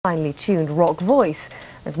finely tuned rock voice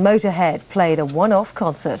as Motorhead played a one-off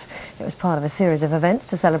concert. It was part of a series of events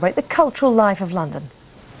to celebrate the cultural life of London.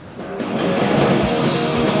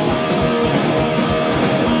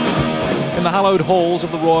 In the hallowed halls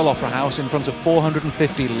of the Royal Opera House, in front of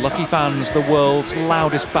 450 lucky fans, the world's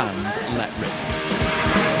loudest band let rip.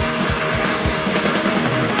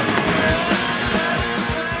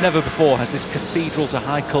 Never before has this cathedral to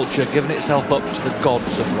high culture given itself up to the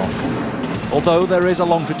gods of rock. Although there is a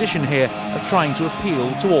long tradition here of trying to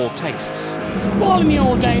appeal to all tastes. Well, in the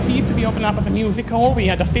old days, we used to be open up as a music hall. We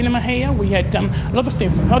had a cinema here. We had a lot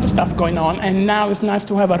of other stuff going on. And now it's nice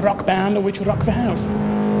to have a rock band which rocks the house.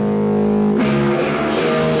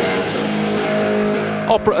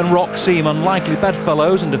 Opera and rock seem unlikely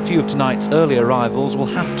bedfellows, and a few of tonight's early arrivals will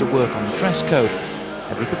have to work on the dress code.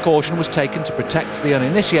 Every precaution was taken to protect the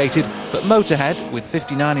uninitiated, but Motorhead, with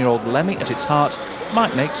 59-year-old Lemmy at its heart,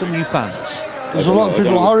 might make some new fans. There's a lot of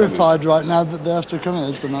people horrified right now that they have to come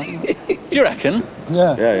here tonight. Do you reckon?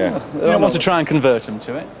 Yeah. You don't want to try and convert them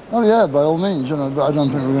to it? Oh yeah, by all means, you know, but I don't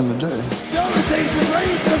think we're going to do it.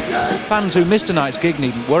 Fans who missed tonight's gig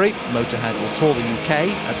needn't worry. Motorhead will tour the UK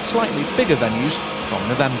at slightly bigger venues from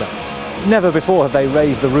November. Never before have they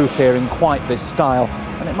raised the roof here in quite this style,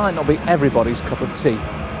 and it might not be everybody's cup of tea,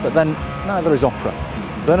 but then neither is opera.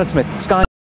 Bernard Smith, Sky.